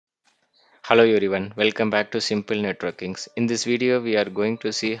Hello everyone, welcome back to Simple Networkings. In this video, we are going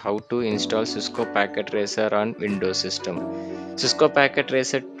to see how to install Cisco Packet Tracer on Windows system. Cisco Packet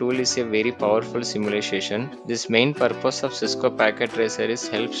Tracer tool is a very powerful simulation. This main purpose of Cisco Packet Tracer is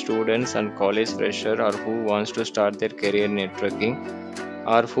help students and college fresher or who wants to start their career networking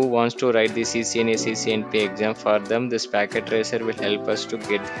or who wants to write the CCNA CCNP exam. For them, this packet tracer will help us to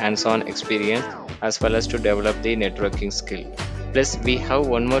get hands-on experience as well as to develop the networking skill. Plus we have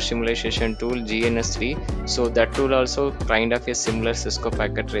one more simulation tool, GNS3, so that tool also kind of a similar Cisco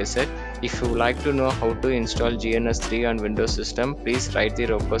packet tracer. If you would like to know how to install GNS3 on Windows system, please write the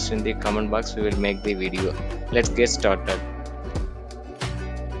request in the comment box. We will make the video. Let's get started.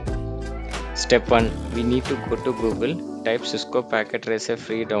 Step 1, we need to go to Google, type Cisco Packet Tracer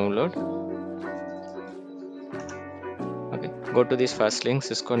free download. Okay, go to this first link,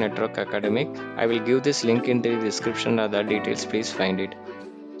 Cisco Network Academic. I will give this link in the description. Other details, please find it.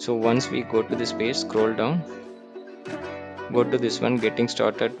 So once we go to this page, scroll down, go to this one, getting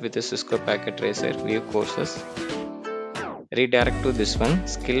started with the Cisco Packet Tracer, view courses, redirect to this one,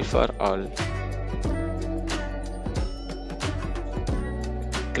 skill for all.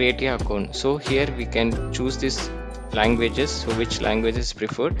 Create your account. So here we can choose this languages, so which language is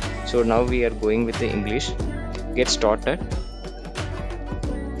preferred. So now we are going with the English. Get started.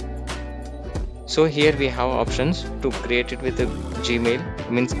 So here we have options to create it with a Gmail,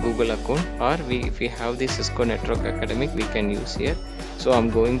 means Google account, or if we have the Cisco Network Academic, we can use here. So I'm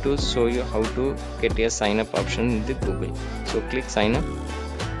going to show you how to get a sign up option in the Google. So click sign up.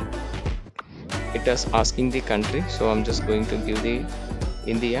 It is asking the country, so I'm just going to give the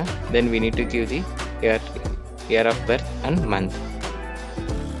India. Then we need to give the year of birth and month.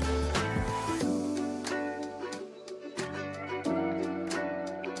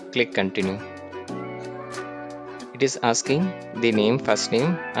 Click continue. It is asking the name, first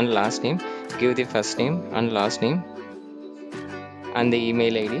name and last name. Give the first name and last name and the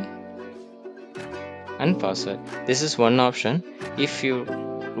email ID and password. This is one option. If you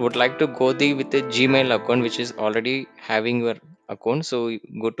would like to go with the Gmail account which is already having your account, so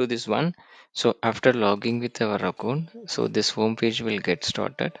go to this one. So after logging with our account, so this home page will get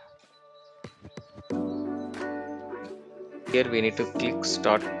started. Here we need to click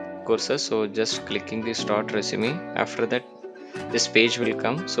start courses, so just clicking the start resume. After that this page will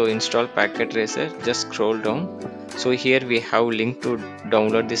come. So install packet tracer, just scroll down. So here we have link to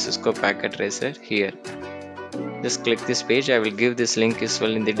download the Cisco packet tracer. Here just click this page. I will give this link as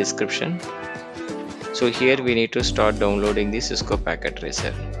well in the description. So here we need to start downloading the Cisco packet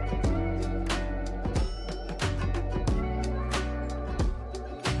tracer.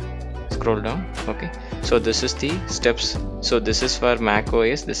 Scroll down. Okay, so this is the steps. So this is for Mac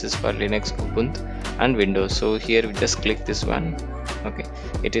OS, this is for Linux, Ubuntu and Windows. So here we just click this one. Okay,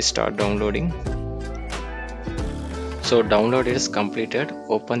 it is start downloading. So download is completed.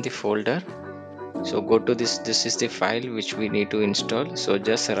 Open the folder. So go to this is the file which we need to install. So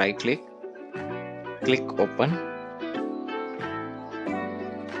just right click, click open.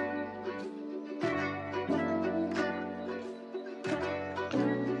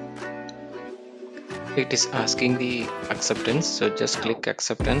 It is asking the acceptance, so just click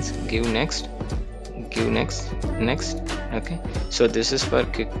acceptance, give next, next. Okay, so this is for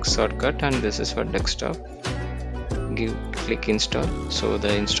quick shortcut and this is for desktop. Click install. So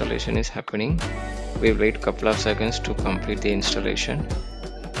the installation is happening. We'll wait a couple of seconds to complete the installation.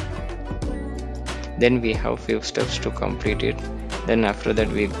 Then we have few steps to complete it. Then after that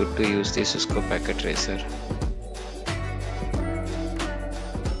we are good to use the Cisco packet tracer.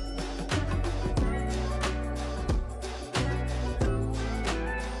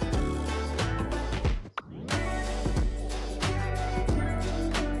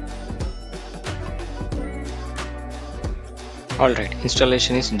 Alright,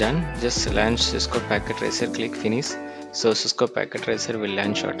 installation is done. Just launch Cisco packet tracer, click finish. So Cisco packet tracer will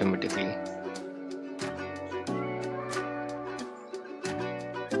launch automatically.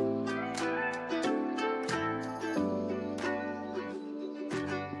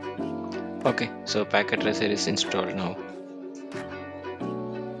 Okay, so packet tracer is installed now.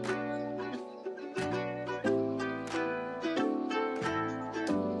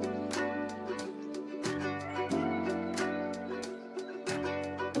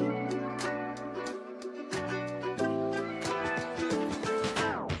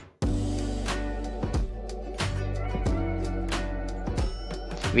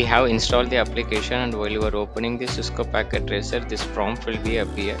 We have installed the application, and while you are opening the Cisco packet tracer, this prompt will be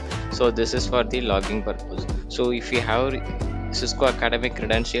appear. So this is for the logging purpose. So if you have Cisco academic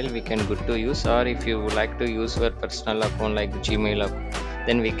credential, we can good to use, or if you would like to use your personal account like Gmail account,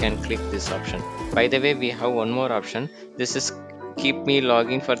 then we can click this option. By the way, we have one more option. This is keep me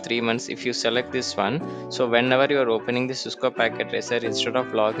logging for 3 months. If you select this one, so whenever you are opening the Cisco Packet Tracer, instead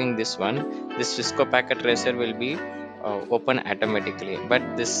of logging this one, this Cisco Packet Tracer will be open automatically. But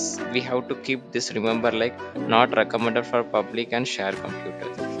this we have to keep this, remember, like not recommended for public and share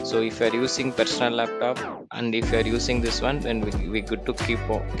computer. So if you are using personal laptop and if you are using this one, then we good to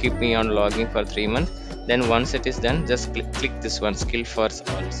keep me on logging for 3 months. Then once it is done, just click this one, skill for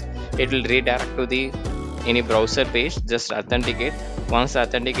all. It will redirect to the any browser page. Just authenticate. Once the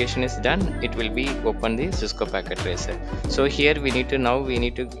authentication is done, it will be open the Cisco Packet Tracer. So here we need to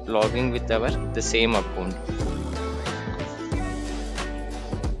log in with our the same account.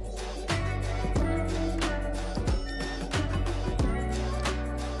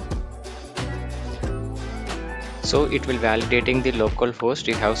 So it will validating the local host.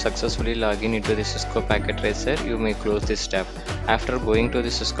 You have successfully logged in into the Cisco Packet Tracer. You may close this tab. After going to the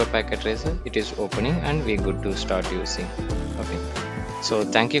Cisco Packet Tracer, it is opening and we good to start using. Okay. So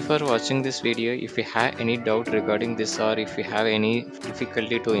thank you for watching this video. If you have any doubt regarding this, or if you have any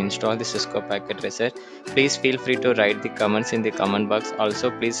difficulty to install the Cisco Packet Tracer, please feel free to write the comments in the comment box.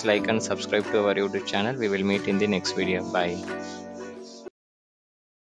 Also, please like and subscribe to our YouTube channel. We will meet in the next video. Bye.